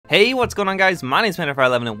Hey, what's going on, guys? My name's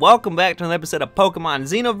PandaGames and welcome back to another episode of Pokemon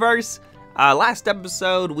Xenoverse. Last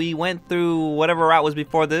episode, we went through whatever route was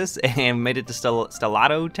before this and made it to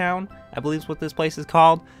Stellato Town, I believe is what this place is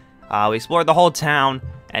called. We explored the whole town,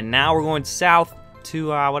 and now we're going south to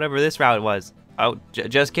whatever this route was. Oh,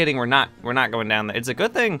 just kidding, we're not going down there. It's a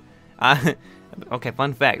good thing. Okay,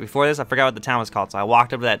 fun fact. Before this, I forgot what the town was called, so I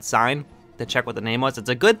walked up to that sign to check what the name was. It's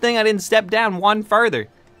a good thing I didn't step down one further.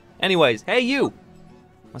 Anyways, hey you!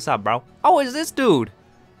 What's up, bro? Oh, it's this dude!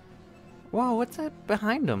 Whoa, what's that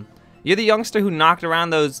behind him? You're the youngster who knocked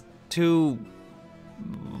around those two...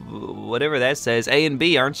 whatever that says, A and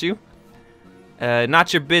B, aren't you?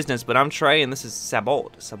 Not your business, but I'm Trey, and this is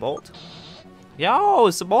Sabolt. Sabolt? Yo,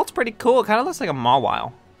 Sabolt's pretty cool. It kind of looks like a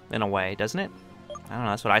Mawile, in a way, doesn't it? I don't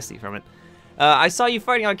know, that's what I see from it. I saw you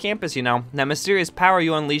fighting on campus, you know. That mysterious power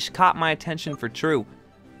you unleashed caught my attention for true.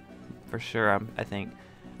 For sure, I think.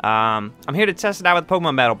 I'm here to test it out with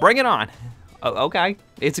Pokemon battle. Bring it on! Oh, okay.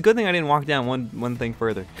 It's a good thing I didn't walk down one thing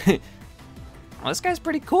further. Well, this guy's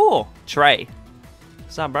pretty cool. Trey.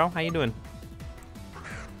 What's up, bro? How you doing?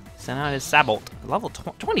 Send out his Sabolt. Level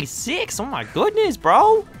 26? Oh my goodness,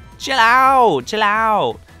 bro! Chill out! Chill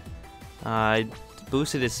out!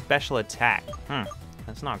 Boosted his special attack.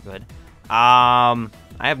 That's not good. I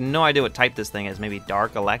have no idea what type this thing is. Maybe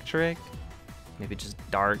dark electric? Maybe just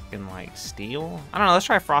dark and like steel? I don't know, let's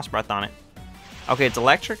try Frost Breath on it. Okay, it's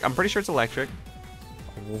electric. I'm pretty sure it's electric.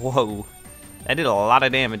 Whoa. That did a lot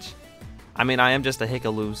of damage. I mean, I am just a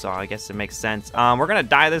Hickaloo, so I guess it makes sense. We're gonna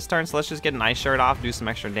die this turn, so let's just get an Ice Shard off, do some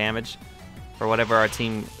extra damage for whatever our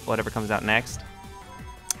team, whatever comes out next.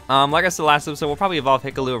 Like I said last episode, we'll probably evolve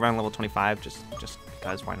Hickaloo around level 25, just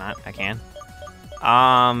because, why not? I can.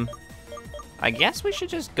 I guess we should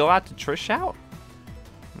just go out to Trish Out.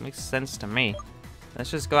 Makes sense to me. Let's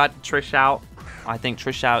just go out to Trish Out. I think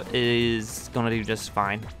Trish Out is gonna do just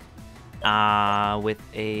fine. With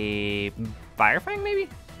a Fire Fang, maybe?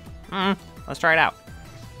 Let's try it out.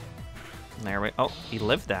 There we go. Oh, he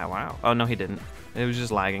lived that. Wow. Oh, no, he didn't. It was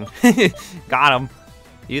just lagging. Got him.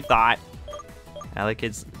 You thought.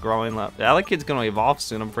 Elekid's growing up. Elekid's gonna evolve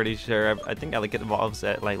soon, I'm pretty sure. I think Elekid evolves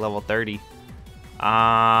at like level 30.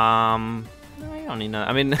 I don't need no.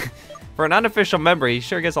 I mean, for an unofficial member, he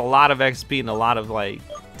sure gets a lot of XP and a lot of like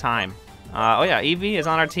time. Oh yeah, Eevee is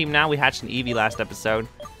on our team now. We hatched an Eevee last episode.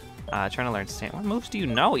 Trying to learn stand. What moves do you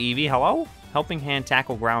know, Eevee? Hello? Helping Hand,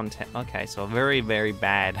 Tackle, Ground. Okay, so very, very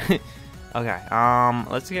bad. Okay,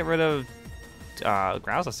 let's get rid of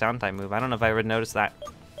Growl's a sound type move. I don't know if I ever noticed that.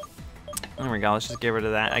 There we go. Let's just get rid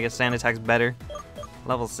of that. I guess Sand Attack's better.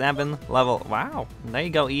 Level 7. Level. Wow. There you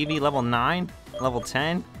go, Eevee. Level 9. Level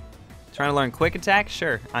 10. Trying to learn Quick Attack?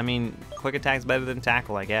 Sure. I mean, Quick Attack's better than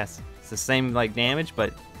Tackle, I guess. It's the same like damage,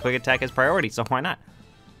 but Quick Attack has priority, so why not?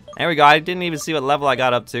 There we go. I didn't even see what level I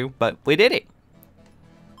got up to, but we did it.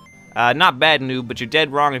 Not bad, noob, but you're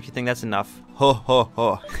dead wrong if you think that's enough. Ho, ho,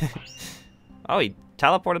 ho. Oh, he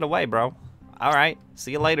teleported away, bro. All right.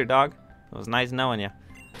 See you later, dog. It was nice knowing you.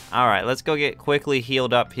 All right, let's go get quickly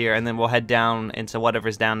healed up here, and then we'll head down into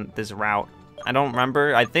whatever's down this route. I don't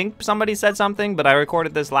remember. I think somebody said something, but I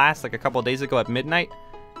recorded this last like a couple of days ago at midnight,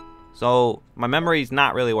 so my memory's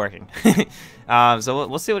not really working. So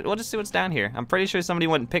we'll see. We'll just see what's down here. I'm pretty sure somebody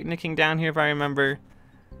went picnicking down here, if I remember.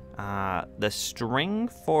 The String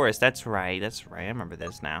Forest. That's right. That's right. I remember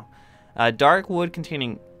this now. Dark wood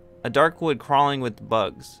containing a dark wood crawling with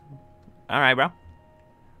bugs. All right, bro.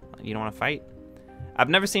 You don't want to fight? I've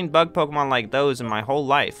never seen bug Pokemon like those in my whole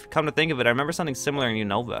life. Come to think of it, I remember something similar in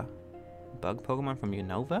Unova. Bug Pokemon from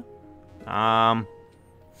Unova?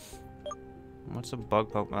 What's a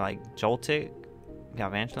bug Pokemon? Like Joltik?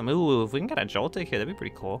 Galvantula? Ooh, if we can get a Joltik here, that'd be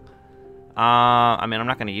pretty cool. I mean, I'm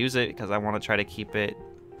not gonna use it because I want to try to keep it.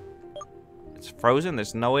 It's frozen.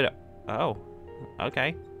 There's no way to. Oh,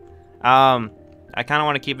 okay. I kind of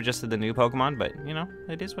want to keep it just to the new Pokemon, but you know,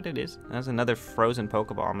 it is what it is. That's another frozen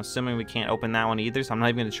Pokeball. I'm assuming we can't open that one either, so I'm not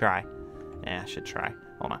even gonna try. Yeah, I should try.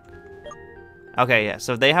 Hold on. Okay, yeah.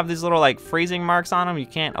 So they have these little like freezing marks on them. You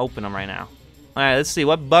can't open them right now. All right, let's see.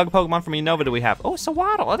 What bug Pokemon from Unova do we have? Oh,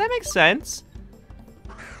 Sawaddle. Oh, that makes sense.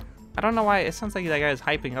 I don't know why. It sounds like that guy is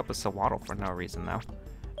hyping up a Sawaddle for no reason though.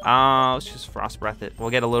 Let's just Frost Breath it. We'll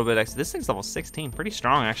get a little bit extra. This thing's level 16. Pretty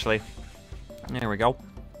strong actually. There we go.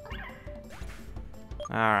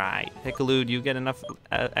 Alright, Hickaloo, do you get enough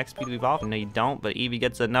XP to evolve? No, you don't, but Eevee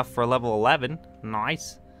gets enough for level 11.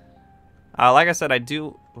 Nice. Like I said, I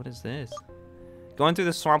do... What is this? Going through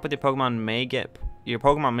the swamp with your Pokemon may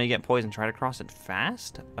get poisoned. Try to cross it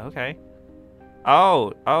fast? Okay.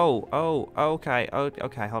 Oh, okay. Oh,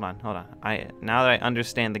 okay, hold on. Now that I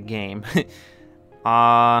understand the game.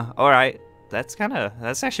 Alright.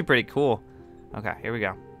 That's actually pretty cool. Okay, here we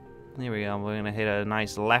go. Here we go. We're gonna hit a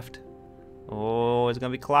nice left. Oh, it's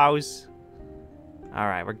gonna be close. All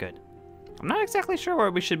right, we're good. I'm not exactly sure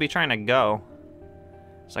where we should be trying to go.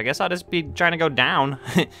 So I guess I'll just be trying to go down.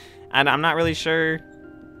 And I'm not really sure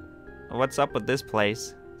what's up with this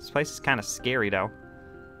place. This place is kind of scary though.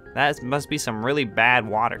 That must be some really bad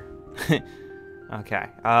water. Okay,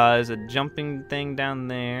 there's a jumping thing down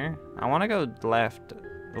there. I want to go left.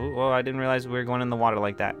 Oh, I didn't realize we were going in the water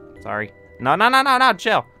like that. Sorry. No,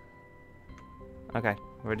 chill. Okay,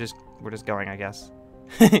 we're just going, I guess.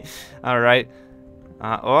 All right.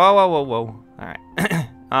 Whoa. All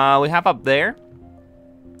right. We have up there.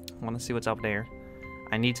 I want to see what's up there.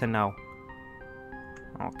 I need to know.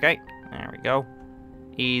 Okay, there we go.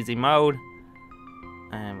 Easy mode.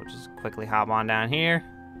 And we'll just quickly hop on down here.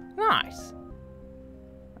 Nice.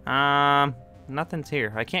 Nothing's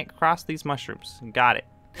here. I can't cross these mushrooms. Got it.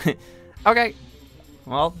 Okay.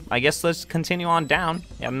 Well, I guess let's continue on down.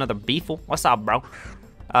 Got another beefle. What's up, bro?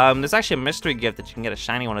 There's actually a mystery gift that you can get a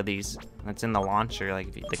shiny one of these. It's in the launcher,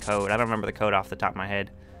 like the code. I don't remember the code off the top of my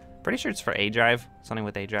head. Pretty sure it's for A drive. Something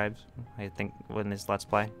with A drives, I think, when this Let's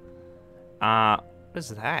Play. What is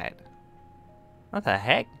that? What the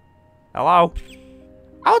heck? Hello?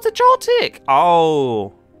 Oh, it's a Joltik!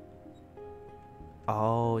 Oh.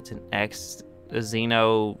 Oh, it's an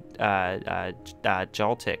Xeno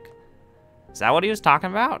Joltik. Is that what he was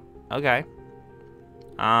talking about? Okay.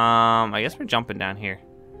 I guess we're jumping down here.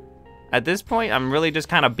 At this point, I'm really just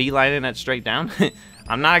kind of beelining it straight down.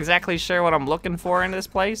 I'm not exactly sure what I'm looking for in this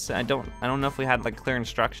place. I don't know if we had like clear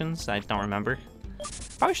instructions. I don't remember.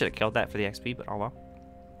 Probably should have killed that for the XP, but oh well.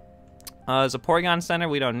 There's a Porygon Center.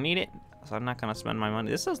 We don't need it, so I'm not gonna spend my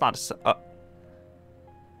money. This is not a.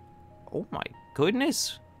 Oh my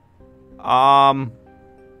goodness.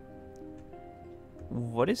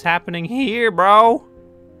 What is happening here, bro?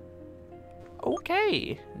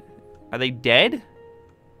 Okay. Are they dead?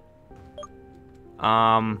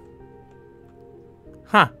 Huh.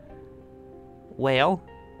 Well.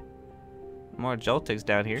 More Joltiks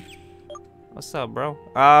down here. What's up, bro?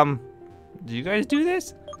 Do you guys do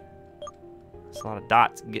this? There's a lot of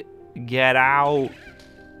dots. Get out.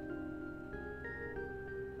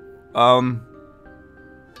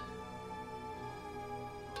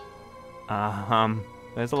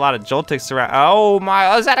 There's a lot of Joltiks around. Oh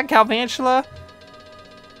my, is that a Galvantula?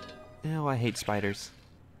 Ew, I hate spiders.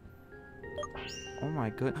 Oh my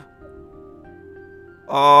good.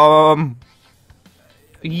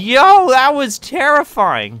 Yo, that was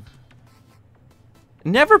terrifying.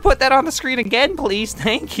 Never put that on the screen again, please.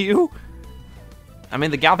 Thank you. I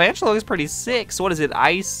mean, the Galvantula is pretty sick. So what is it?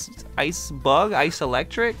 Ice bug? Ice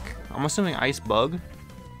electric? I'm assuming ice bug.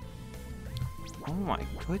 Oh my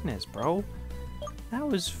goodness, bro. That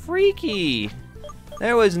was freaky.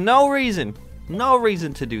 There was no reason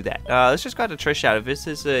to do that. Let's just go to Trish out. If this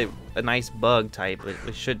is a nice bug type,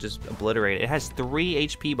 it should just obliterate it. It has 3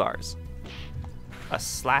 HP bars. A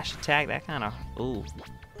slash attack, that kind of, ooh.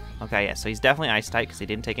 Okay, yeah, so he's definitely ice type because he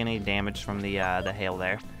didn't take any damage from the hail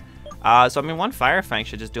there. So I mean, one Fire Fang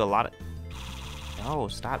should just do a lot of, oh,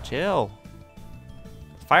 stop, chill.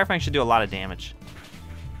 Fire Fang should do a lot of damage.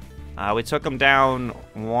 We took him down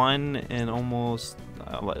 1 and almost,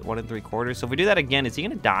 1 3/4. So if we do that again, is he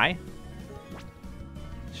gonna die?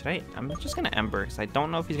 Should I? I'm just gonna Ember, because I don't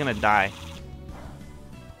know if he's gonna die.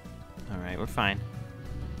 Alright, we're fine.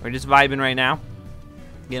 We're just vibing right now.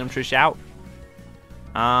 Get him Trish out.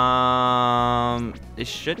 It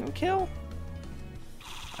shouldn't kill?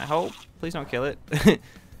 I hope. Please don't kill it.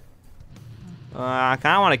 I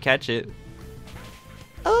kinda wanna catch it.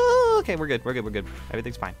 Oh, okay, we're good, we're good, we're good.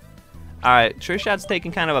 Everything's fine. Alright, Trish out's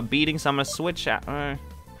taking kind of a beating, so I'm gonna switch out. I'm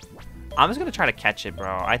just gonna try to catch it,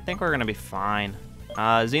 bro. I think we're gonna be fine.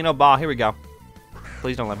 Xeno Ball, here we go.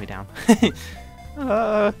 Please don't let me down.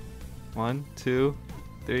 1, 2,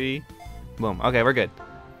 3. Boom. Okay, we're good.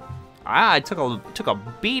 I took a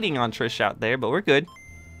beating on Trish out there, but we're good.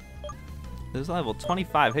 This is level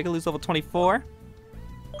 25. Higgaloo's level 24.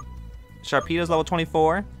 Sharpedo's level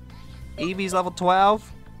 24. Eevee's level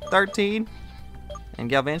 12, 13. And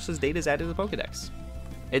Galvantula's data is added to the Pokedex.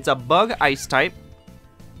 It's a bug ice type.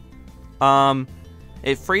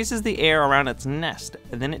 It freezes the air around its nest,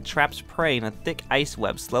 and then it traps prey in a thick ice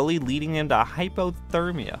web, slowly leading them to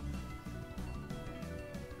hypothermia.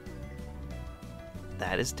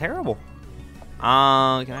 That is terrible. Can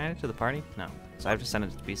I add it to the party? No. So I have to send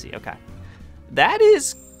it to PC. Okay. That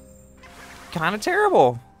is kind of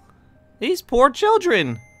terrible. These poor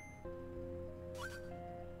children.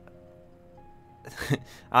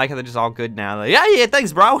 I like how they're just all good now. Like, yeah,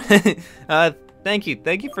 thanks, bro. Thank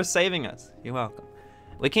you for saving us. You're welcome.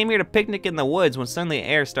 We came here to picnic in the woods when suddenly the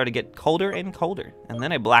air started to get colder and colder, and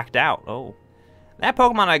then I blacked out. Oh. That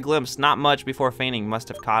Pokemon I glimpsed not much before fainting must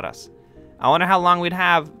have caught us. I wonder how long we'd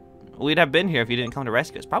have been here if you didn't come to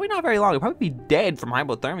rescue us. Probably not very long. We'd probably be dead from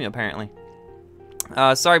hypothermia, apparently.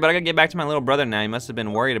 Sorry, but I gotta get back to my little brother now. He must have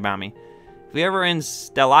been worried about me. If you're ever in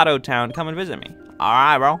Stellato Town, come and visit me.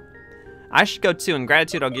 Alright, bro. I should go too. In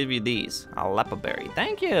gratitude, I'll give you these. A Lepaberry.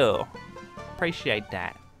 Thank you. Appreciate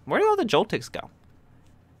that. Where did all the Joltics go?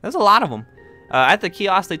 There's a lot of them. At the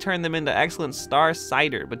kiosk, they turn them into excellent Star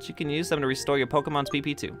Cider, but you can use them to restore your Pokemon's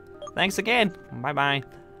PP too. Thanks again. Bye-bye.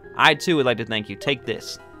 I too would like to thank you. Take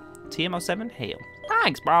this. TM07 Hail.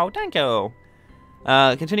 Thanks, bro. Thank you.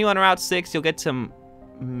 Continue on Route 6. You'll get to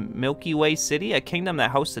Milky Way City, a kingdom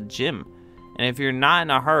that hosts a gym. And if you're not in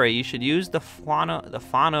a hurry, you should use the fauna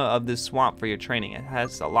of this swamp for your training. It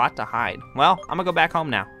has a lot to hide. Well, I'm gonna go back home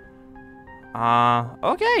now.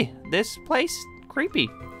 Okay. This place, creepy.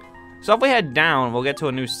 So if we head down, we'll get to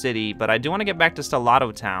a new city, but I do want to get back to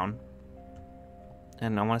Stellato Town.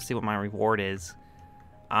 And I want to see what my reward is.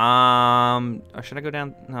 Or should I go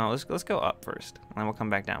down? No, let's go up first, and then we'll come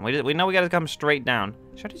back down. We know we gotta come straight down.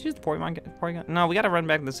 Should I just use the Porygon? No, we gotta run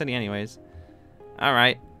back to the city anyways. All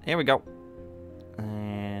right, here we go.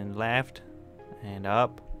 And left, and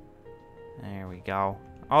up. There we go.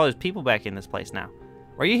 Oh, there's people back in this place now.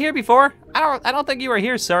 Were you here before? I don't think you were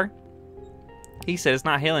here, sir. He said it's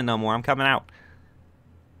not healing no more. I'm coming out.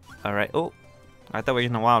 All right. Oh, I thought we were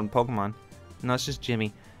in a wild Pokemon. No, it's just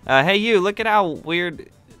Jimmy. Hey, you. Look at how weird.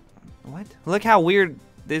 What? Look how weird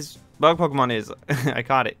this bug Pokemon is. I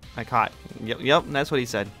caught it. Yep, that's what he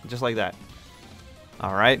said. Just like that.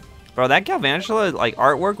 All right. Bro, that Galvantula, like,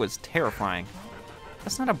 artwork was terrifying.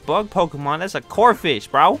 That's not a bug Pokemon. That's a Corphish,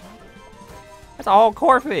 bro. That's a whole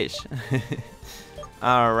Corphish.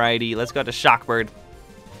 Alrighty, let's go to Shockbird.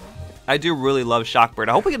 I do really love Shockbird.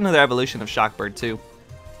 I hope we get another evolution of Shockbird, too.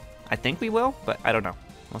 I think we will, but I don't know.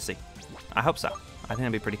 We'll see. I hope so. I think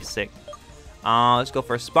that'd be pretty sick. Let's go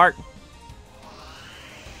for a Spark.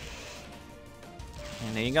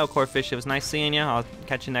 And there you go, Corphish. It was nice seeing you. I'll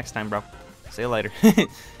catch you next time, bro. See you later.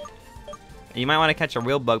 You might want to catch a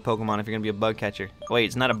real bug Pokemon if you're going to be a bug catcher. Wait,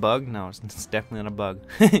 it's not a bug? No, it's definitely not a bug.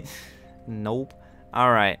 Nope.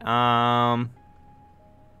 Alright,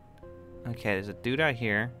 okay, there's a dude out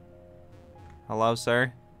here. Hello,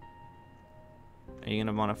 sir. Are you going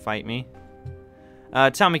to want to fight me?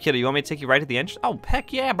 Tell me, kiddo, you want me to take you right to the entrance? Oh,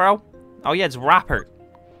 heck yeah, bro. Oh, yeah, it's Robert.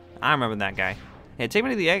 I remember that guy. Yeah, take me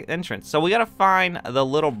to the entrance. So we got to find the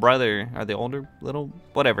little brother, or the older little,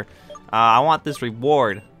 whatever. I want this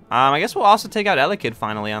reward. I guess we'll also take out Elekid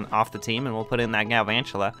finally off the team, and we'll put in that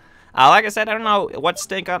Galvantula. Like I said, I don't know what's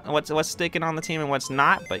sticking on the team and what's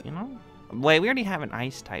not, but you know. Wait, we already have an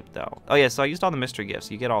Ice type though. Oh yeah, so I used all the mystery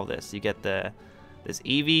gifts. You get all this. You get this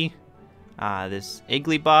Eevee, this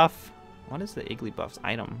Igglybuff. What is the Igglybuff's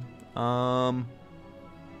item? Can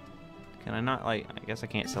I not like? I guess I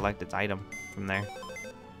can't select its item from there.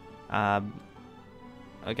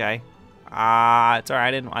 Okay. It's alright.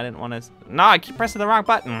 I didn't want to. No, I keep pressing the wrong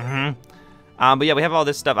button. But yeah, we have all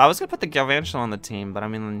this stuff. I was gonna put the Galvantula on the team, but I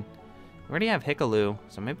mean, we already have Hickaloo,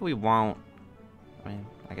 so maybe we won't. I mean,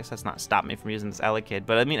 I guess that's not stopped me from using this Elekid,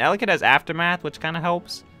 but I mean, Elekid has Aftermath, which kind of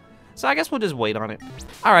helps. So I guess we'll just wait on it.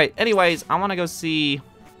 All right. Anyways, I want to go see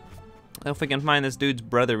if we can find this dude's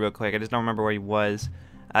brother real quick. I just don't remember where he was.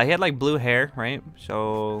 He had like blue hair, right?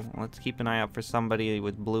 So let's keep an eye out for somebody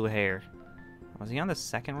with blue hair. Was he on the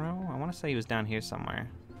second row? I want to say he was down here somewhere.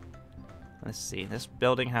 Let's see. This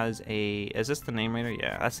building has a... Is this the name raider?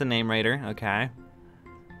 Yeah, that's the name raider. Okay.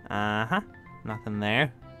 Uh-huh. Nothing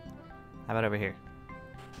there. How about over here?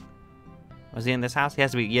 Was he in this house? He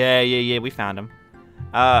has to be... Yeah. We found him.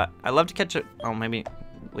 I'd love to catch a... Oh, maybe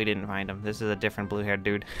we didn't find him. This is a different blue-haired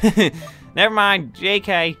dude. Never mind.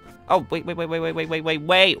 JK. Oh,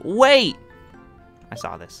 wait. I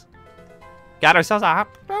saw this. Got ourselves a...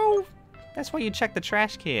 Oh, that's why you check the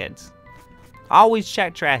trash cans. Always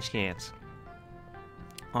check trash cans.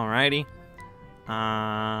 Alrighty.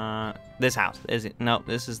 This house. Is it? No,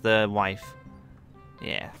 this is the wife.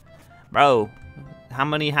 Yeah. Bro, how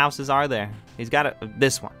many houses are there? He's got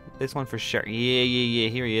this one. This one for sure. Yeah.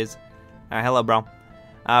 Here he is. Alright, hello, bro.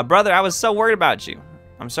 Brother, I was so worried about you.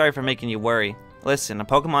 I'm sorry for making you worry. Listen, a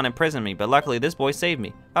Pokemon imprisoned me, but luckily this boy saved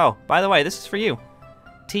me. Oh, by the way, this is for you.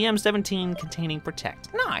 TM17 containing Protect.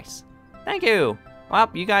 Nice. Thank you. Well,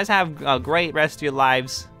 you guys have a great rest of your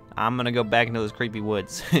lives. I'm gonna go back into those creepy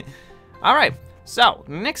woods. Alright, so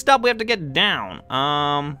next up we have to get down.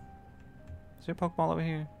 Is there a Pokeball over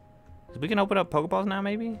here? We can open up Pokeballs now,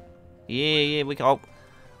 maybe? Yeah, we can. Oh,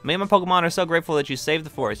 Me and my Pokemon are so grateful that you saved the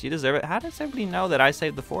forest. You deserve it. How does everybody know that I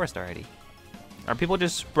saved the forest already? Are people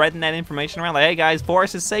just spreading that information around? Like, hey guys,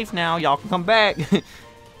 forest is safe now. Y'all can come back.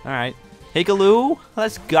 Alright. Hikalu,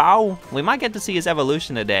 let's go. We might get to see his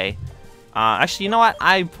evolution today. Actually, you know what?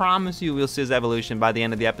 I promise you we'll see his evolution by the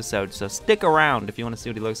end of the episode. So stick around if you want to see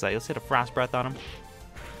what he looks like. Let's hit a Frost Breath on him.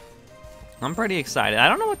 I'm pretty excited. I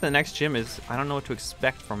don't know what the next gym is. I don't know what to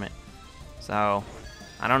expect from it. So,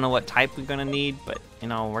 I don't know what type we're going to need. But, you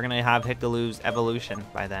know, we're going to have Hikalu's evolution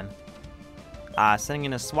by then. Sending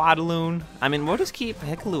in a Swadloon. I mean, we'll just keep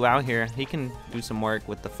Hikalu out here. He can do some work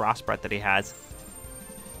with the Frost Breath that he has.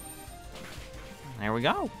 There we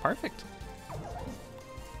go. Perfect.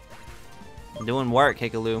 Doing work,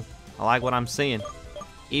 Hikalu. I like what I'm seeing.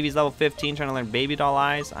 Eevee's level 15, trying to learn Baby Doll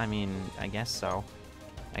Eyes. I mean, I guess so.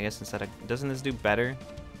 I guess instead of... Doesn't this do better?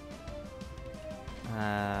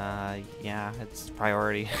 Yeah, it's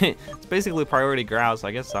priority. It's basically priority growl, so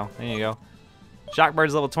I guess so. There you go.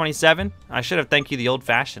 Shockbird's level 27. I should have thanked you the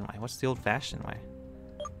old-fashioned way. What's the old-fashioned way?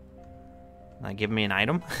 Like, give me an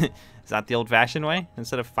item? Is that the old-fashioned way?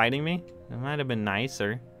 Instead of fighting me? It might have been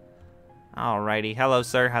nicer. Alrighty. Hello,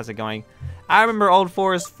 sir. How's it going? I remember Old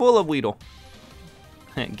Forest full of Weedle.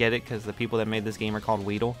 Get it? Because the people that made this game are called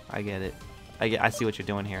Weedle? I get it. I see what you're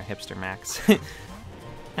doing here, Hipster Max. And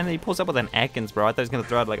then he pulls up with an Ekans, bro. I thought he was going to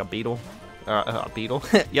throw out like a beetle. A beetle?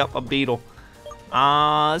 Yep, a beetle.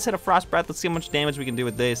 Let's hit a Frost Breath. Let's see how much damage we can do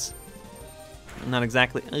with this. Not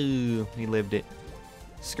exactly. Ooh, he lived it.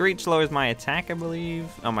 Screech lowers my attack, I believe.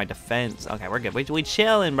 Oh, my defense. Okay, we're good. We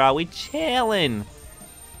chilling, bro. We chilling.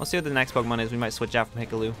 We'll see what the next Pokemon is. We might switch out from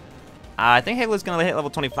Hikalu. I think Hikalu's going to hit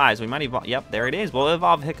level 25, so we might evolve. Yep, there it is. We'll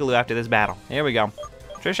evolve Hikalu after this battle. Here we go.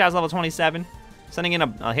 Trishaw's level 27. Sending in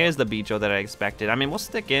a... here's the Bicho that I expected. I mean, we'll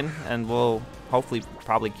stick in, and we'll hopefully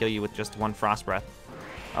probably kill you with just one Frost Breath.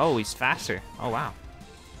 Oh, he's faster. Oh, wow.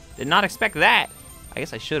 Did not expect that. I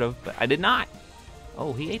guess I should have, but I did not.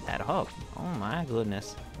 Oh, he ate that hook. Oh, my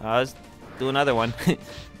goodness. Let's do another one.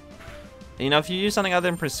 You know, if you use something other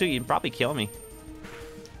than Pursuit, you'd probably kill me.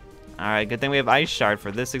 Alright, good thing we have Ice Shard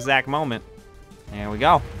for this exact moment. There we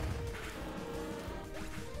go.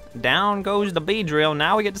 Down goes the Beedrill.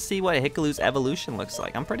 Now we get to see what Hikalu's evolution looks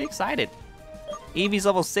like. I'm pretty excited. Eevee's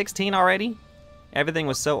level 16 already. Everything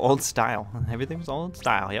was so old style. Everything was old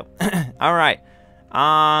style, yep. Alright.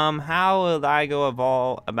 How will I go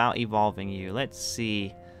about evolving you? Let's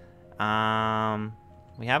see. We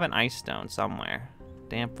have an Ice Stone somewhere.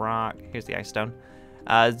 Damp Rock. Here's the Ice Stone.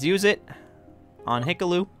 Let's use it on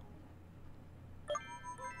Hikalu.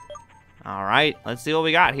 Alright, let's see what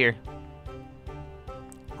we got here.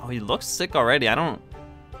 Oh, he looks sick already. I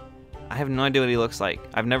have no idea what he looks like.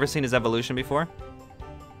 I've never seen his evolution before.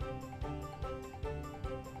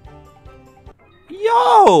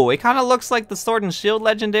 Yo! It kind of looks like the Sword and Shield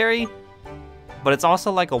legendary, but it's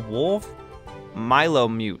also like a wolf.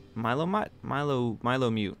 Mute. I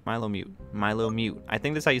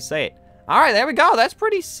think that's how you say it. Alright, there we go. That's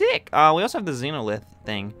pretty sick. We also have the Xenolith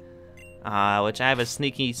thing, which I have a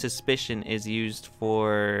sneaky suspicion is used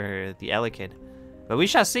for the Elekid. But we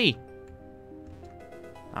shall see.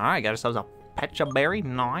 Alright, got ourselves a Pecha Berry.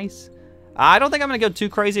 Nice. I don't think I'm going to go too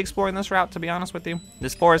crazy exploring this route, to be honest with you.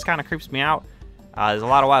 This forest kind of creeps me out. There's a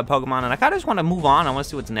lot of wild Pokemon, and I kind of just want to move on. I want to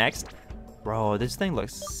see what's next. Bro, this thing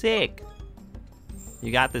looks sick.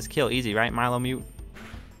 You got this kill easy, right, Mute?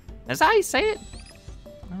 Is that how you say it?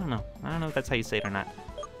 I don't know. I don't know if that's how you say it or not.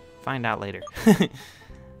 Find out later.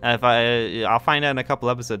 I'll find out in a couple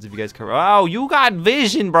episodes if you guys cover. Oh, you got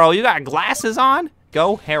vision, bro. You got glasses on?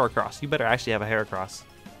 Go Heracross. You better actually have a Heracross.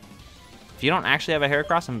 If you don't actually have a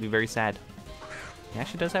Heracross, I'm gonna be very sad. He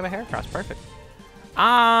actually does have a Heracross. Perfect.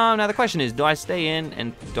 Now the question is, do I stay in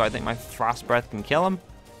and do I think my Frost Breath can kill him?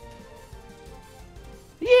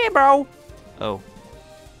 Yeah, bro. Oh.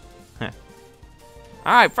 Huh.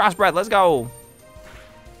 All right, Frost Breath. Let's go.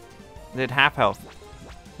 Did half health.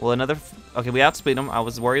 Well, another. Okay, we outspeed him. I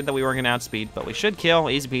was worried that we weren't gonna outspeed, but we should kill.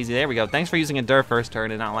 Easy peasy. There we go. Thanks for using a Dur first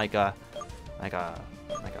turn and not like a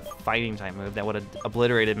fighting type move that would have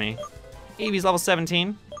obliterated me. Eevee's level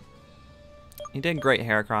 17. You did great,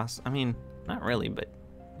 Heracross. I mean, not really, but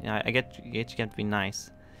yeah, I get you have to be nice.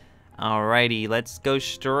 Alrighty, let's go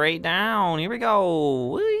straight down. Here we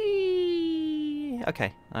go. Whee!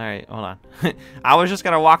 Okay. All right. Hold on. I was just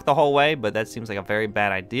gonna walk the whole way, but that seems like a very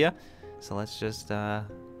bad idea. So let's just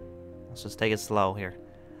take it slow here.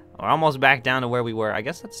 We're almost back down to where we were. I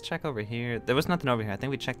guess let's check over here. There was nothing over here. I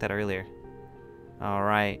think we checked that earlier. All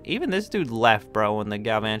right. Even this dude left, bro, when the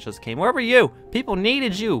Galvantulas came. Where were you? People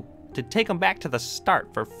needed you to take them back to the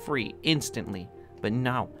start for free instantly. But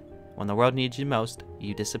no. When the world needs you most,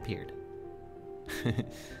 you disappeared.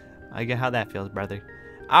 I get how that feels, brother.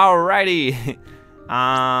 Alrighty.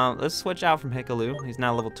 Let's switch out from Hikalu. He's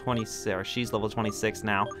now level 26, or she's level 26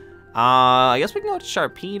 now. I guess we can go to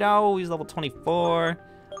Sharpedo. He's level 24.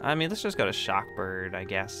 I mean, let's just go to Shockbird, I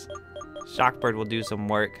guess. Shockbird will do some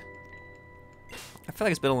work. I feel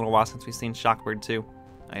like it's been a little while since we've seen Shockbird too.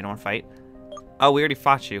 Oh, you don't want to fight? Oh, we already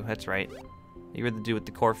fought you. That's right. You were the dude with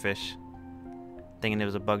the core fish. Thinking it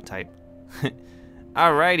was a bug type.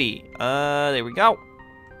 Alrighty. There we go.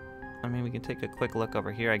 I mean, we can take a quick look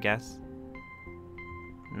over here, I guess.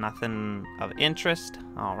 Nothing of interest.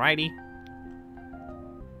 Alrighty.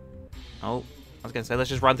 Oh, I was gonna say, let's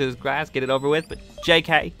just run through this grass, get it over with, but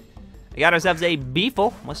JK. We got ourselves a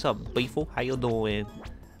Beefle. What's up, Beefle? How you doing?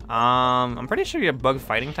 I'm pretty sure you're a bug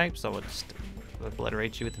fighting type, so we'll just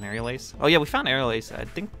obliterate you with an Aerial Ace. Oh yeah, we found Aerial Ace. I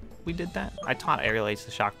think we did that. I taught Aerial Ace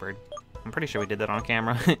to Shockbird. I'm pretty sure we did that on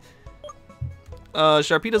camera.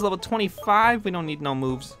 Sharpedo's level 25. We don't need no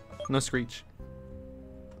moves. No Screech.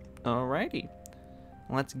 Alrighty.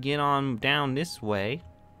 Let's get on down this way.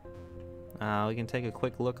 We can take a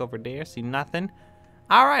quick look over there. See nothing.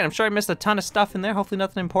 Alright, I'm sure I missed a ton of stuff in there. Hopefully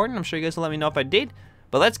nothing important. I'm sure you guys will let me know if I did.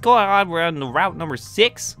 But let's go on. We're on the route number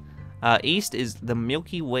 6. East is the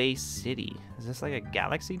Milky Way City. Is this like a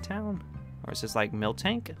galaxy town? Or is this like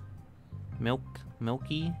Miltank?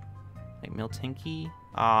 Milky? Like Miltanky?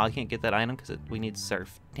 Oh, I can't get that item because we need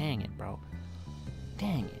surf. Dang it, bro.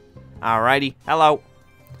 Dang it. Alrighty. Hello.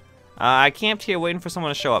 I camped here waiting for someone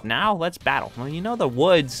to show up. Now, let's battle. Well, you know the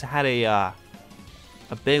woods had a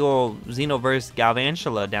big old Xenoverse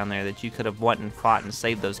Galvantula down there that you could have went and fought and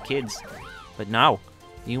saved those kids. But no.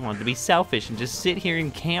 You wanted to be selfish and just sit here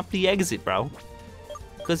and camp the exit, bro.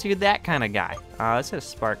 Because you're that kind of guy. Let's hit a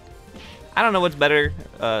Spark. I don't know what's better,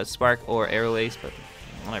 Spark or Aerial Ace, but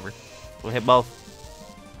whatever. We'll hit both.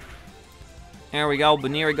 There we go.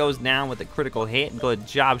 Banera goes down with a critical hit. Good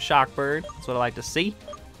job, Shockbird. That's what I like to see.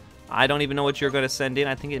 I don't even know what you're going to send in.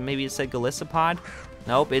 I think maybe it said Galissapod.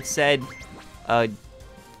 Nope, it said Gotchi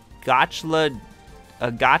Gachu.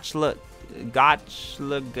 I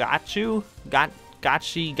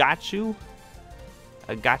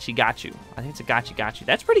think it's a Gachu.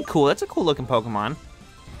 That's pretty cool. That's a cool looking Pokemon.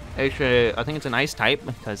 Actually, I think it's an ice type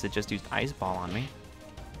because it just used Ice Ball on me.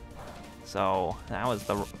 So that was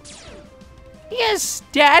the... He has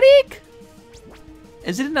static?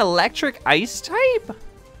 Is it an electric ice type?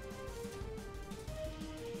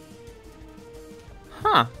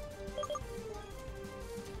 Huh.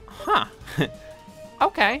 Huh.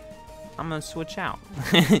 Okay. I'm gonna switch out.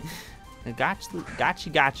 Got you. That's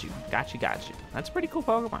a pretty cool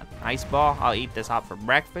Pokemon. Ice Ball. I'll eat this up for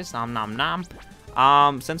breakfast. Nom nom nom.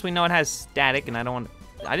 Since we know it has static, and I don't want...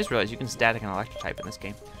 I just realized you can static an electric type in this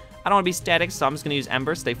game. I don't want to be static, so I'm just gonna use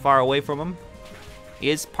Ember. Stay far away from him. He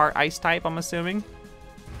is part ice type, I'm assuming.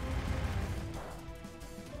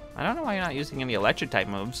 I don't know why you're not using any electric type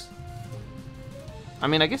moves. I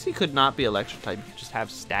mean, I guess he could not be electric type. He could just have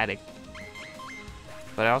static.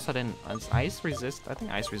 But I also didn't... Ice resist? I think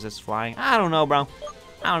ice resists flying. I don't know, bro.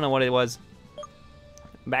 I don't know what it was.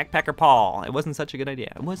 Backpacker Paul. It wasn't such a good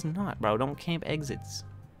idea. It was not, bro. Don't camp exits.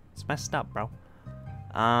 It's messed up, bro.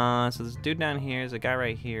 So this dude down here is a guy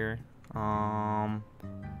right here. I'll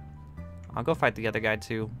go fight the other guy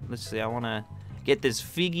too. Let's see. I want to get this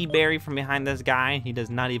Figgy Berry from behind this guy. He does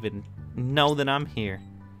not even know that I'm here.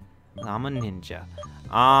 I'm a ninja.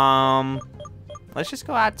 Let's just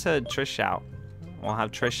go out to Trish out. We'll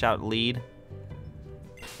have Trish out lead.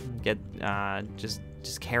 Get just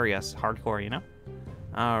carry us hardcore, you know.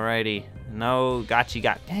 Alrighty. No, got.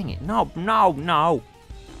 Dang it! No.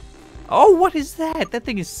 Oh, what is that? That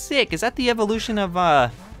thing is sick. Is that the evolution of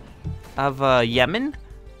Yemen?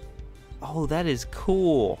 Oh, that is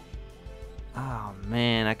cool. Oh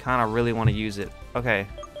man, I kind of really want to use it. Okay.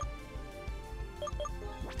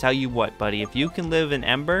 Tell you what, buddy, if you can live in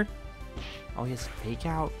Ember. Oh, he has Fake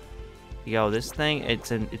Out. Yo, this thing, it's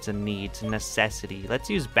a need, it's a necessity. Let's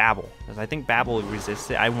use Babble, because I think Babble would resist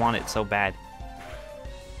it. I want it so bad.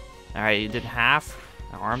 All right, you did half.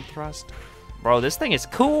 Arm thrust. Bro, this thing is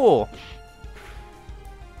cool.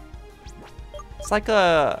 It's like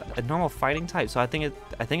a normal fighting type, so I think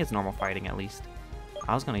it's normal fighting at least.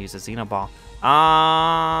 I was gonna use a Xeno Ball.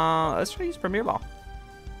 Let's try to use Premier Ball.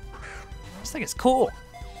 This thing is cool.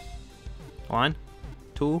 1,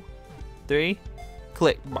 2, 3,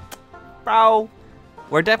 click. Bro,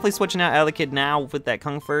 we're definitely switching out Elekid now with that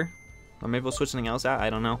Kung Fu. Or maybe we'll switch something else out, I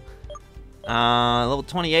don't know. Level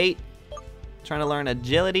 28. Trying to learn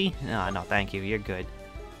agility. No, thank you, you're good.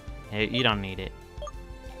 Hey, you don't need it.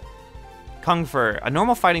 Kung Fu, a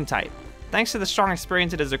normal fighting type. Thanks to the strong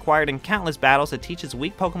experience it has acquired in countless battles, it teaches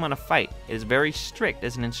weak Pokemon to fight. It is very strict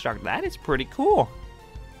as an instructor. That is pretty cool.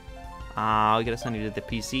 We gotta send you to the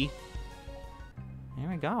PC. Here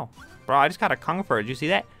we go. Bro, I just got a Kung Fu. Did you see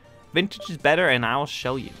that? Vintage is better, and I will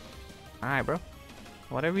show you. Alright, bro.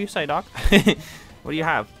 Whatever you say, Doc. What do you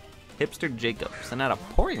have? Hipster Jacobs. And not a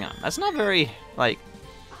Porygon. That's not very, like,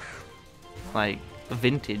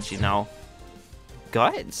 vintage, you know.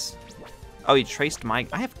 Guts? Oh, he traced my...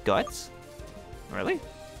 I have Guts? Really?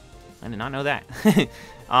 I did not know that.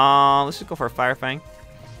 Let's just go for a Fire Fang.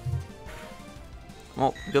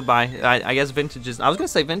 Well, goodbye. I guess Vintage is... I was going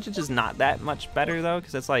to say Vintage is not that much better, though,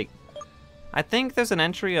 because it's like... I think there's an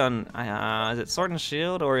entry on... is it Sword and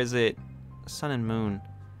Shield, or is it Sun and Moon?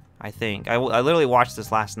 I think. I literally watched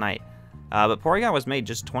this last night. But Porygon was made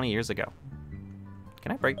just 20 years ago.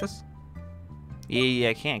 Can I break this? Yeah,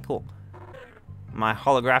 I can. Cool. My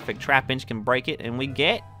holographic Trapinch can break it, and we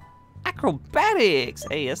get Acrobatics!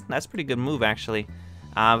 Hey, that's a pretty good move, actually.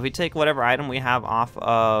 If we take whatever item we have off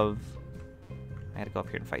of... I gotta go up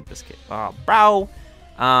here and fight this kid. Oh, bro!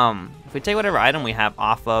 If we take whatever item we have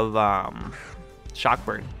off of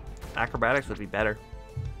Shockbird, Acrobatics would be better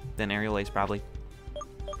than Aerial Ace, probably.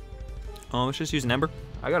 Oh, let's just use an Ember.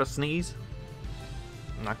 I gotta sneeze.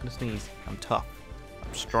 I'm not gonna sneeze. I'm tough.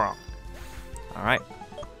 I'm strong. Alright.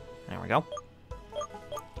 There we go.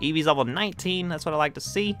 Eevee's level 19. That's what I like to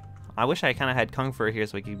see. I wish I kind of had Kung Fu here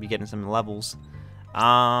so we could be getting some levels. Do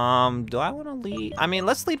I want to lead? I mean,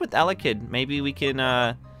 let's lead with Elekid. Maybe we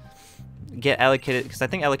can get Elekid, because I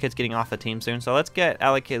think Elekid's getting off the team soon. So let's get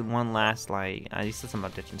Elekid one last, like, he said something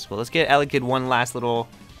about ditching school. Let's get Elekid one last little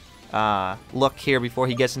look here before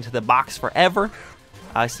he gets into the box forever.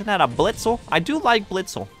 I sent out a Blitzel. I do like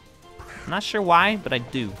Blitzel. I'm not sure why, but I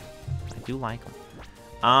do. I do like him.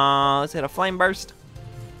 Let's hit a Flame Burst.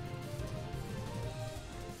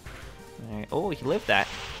 All right. Oh, he lived that.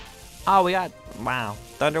 Oh, we got, wow.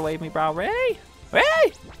 Thunder Wave me, bro. Ready?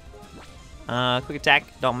 Ready? Quick attack.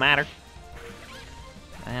 Don't matter.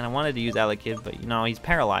 And I wanted to use Elekid, but you know, he's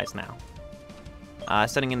paralyzed now.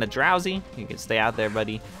 Setting into Drowsy. You can stay out there,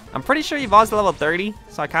 buddy. I'm pretty sure he evolves to level 30,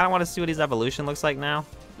 so I kind of want to see what his evolution looks like now.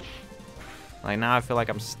 Like, now I feel like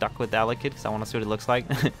I'm stuck with Elekid, because I want to see what it looks like.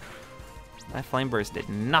 That Flame Burst did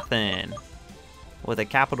nothing. With a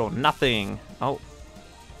capital nothing. Oh.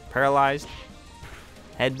 Paralyzed.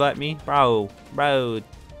 Headbutt me. Bro.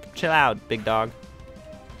 Chill out, big dog.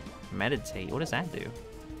 Meditate. What does that do?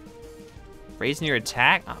 Raising your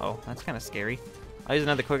attack? Uh-oh. That's kind of scary. I'll use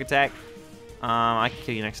another quick attack. I can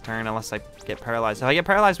kill you next turn unless I get paralyzed. If I get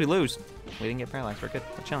paralyzed, we lose. We didn't get paralyzed. We're good.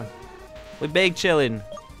 We're chilling. We big chilling.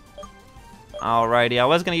 Alrighty. I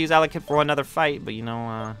was going to use Elekid for another fight, but you know,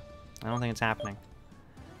 I don't think it's happening.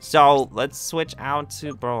 So, let's switch out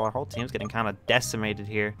to... Bro, our whole team's getting kind of decimated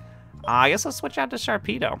here. I guess let's switch out to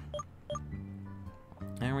Sharpedo.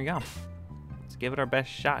 There we go. Let's give it our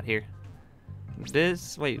best shot here.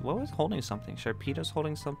 This... Wait, what was holding something? Sharpedo's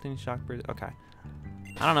holding something. Shockbird... Okay.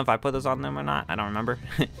 I don't know if I put those on them or not. I don't remember.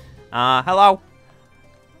 Hello.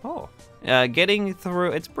 Oh. Getting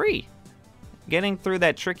through... It's Bree. Getting through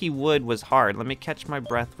that tricky wood was hard. Let me catch my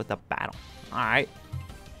breath with a battle. Alright.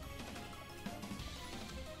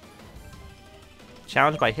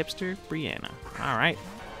 Challenged by Hipster Brianna. Alright.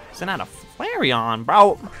 Send out a Flareon,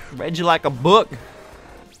 bro. Read you like a book.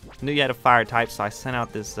 Knew you had a fire type, so I sent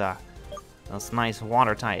out this nice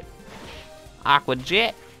water type. Aqua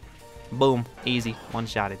Jet. Boom. Easy.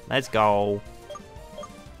 One-shotted. Let's go.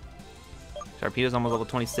 Sharpedo's almost level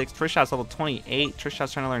 26. Trishot's level 28.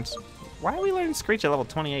 Trishot's trying to learn... Why are we learning Screech at level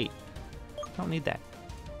 28? Don't need that.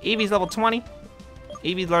 Eevee's level 20.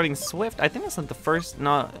 Eevee's learning Swift. I think that's like the first...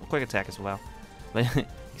 No, Quick Attack as well. But you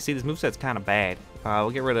see, this moveset's kind of bad.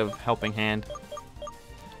 We'll get rid of Helping Hand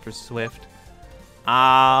for Swift.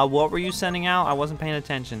 What were you sending out? I wasn't paying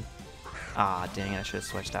attention. Ah, dang it. I should have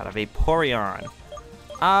switched out of Vaporeon.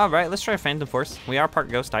 Alright, let's try Phantom Force. We are part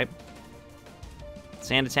Ghost type.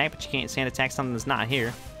 Sand Attack, but you can't Sand Attack something that's not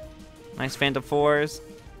here. Nice Phantom Force.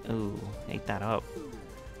 Ooh, ate that up.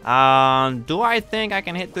 Do I think I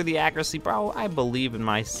can hit through the accuracy? Bro, I believe in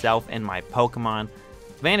myself and my Pokemon.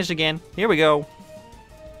 Vanish again. Here we go.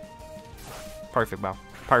 Perfect, bro.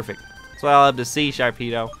 Perfect. That's what I love to see,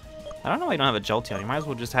 Sharpedo. I don't know why you don't have a Jolteon. You might as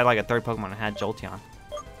well just have like a third Pokemon that had Jolteon.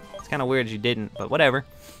 It's kind of weird you didn't, but whatever.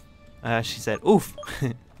 She said, oof.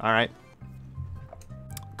 Alright.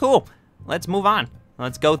 Cool. Let's move on.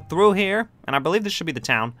 Let's go through here. And I believe this should be the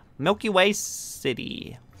town. Milky Way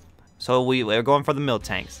City. So we're going for the milk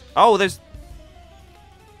tanks. Oh, there's...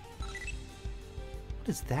 What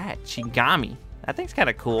is that? Shigami. That thing's kind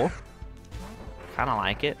of cool. Kind of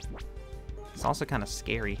like it. It's also kind of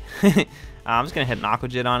scary. I'm just gonna hit an Aqua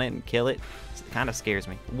Jet on it and kill it. It kind of scares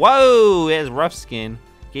me. Whoa, it has rough skin.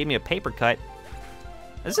 Gave me a paper cut.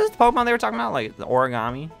 Is this the Pokemon they were talking about? Like the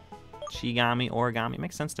origami? Shigami, origami.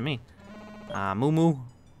 Makes sense to me. Moo Moo.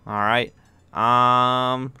 Alright.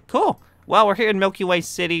 Cool. Well, we're here in Milky Way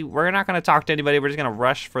City. We're not gonna talk to anybody. We're just gonna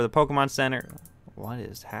rush for the Pokemon Center. What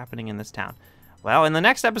is happening in this town? Well, in the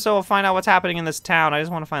next episode, we'll find out what's happening in this town. I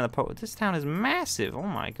just want to find the This town is massive. Oh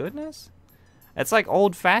my goodness. It's like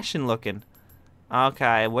old-fashioned looking.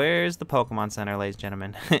 Okay, where's the Pokemon Center, ladies and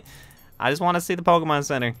gentlemen? I just want to see the Pokemon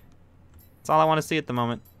Center. That's all I want to see at the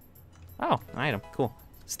moment. Oh, item. Cool.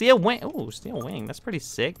 Steel Wing. Ooh, Steel Wing. That's pretty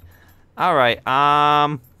sick. All right.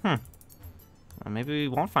 Maybe we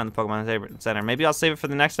won't find the Pokemon Center. Maybe I'll save it for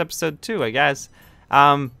the next episode too, I guess.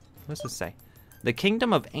 What's this say? The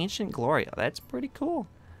Kingdom of Ancient Gloria. That's pretty cool.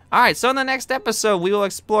 All right, so in the next episode, we will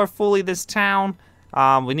explore fully this town.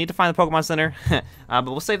 We need to find the Pokemon Center, but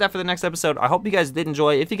we'll save that for the next episode. I hope you guys did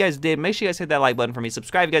enjoy. If you guys did, make sure you guys hit that like button for me.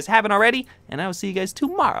 Subscribe if you guys haven't already, and I will see you guys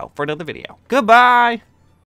tomorrow for another video. Goodbye!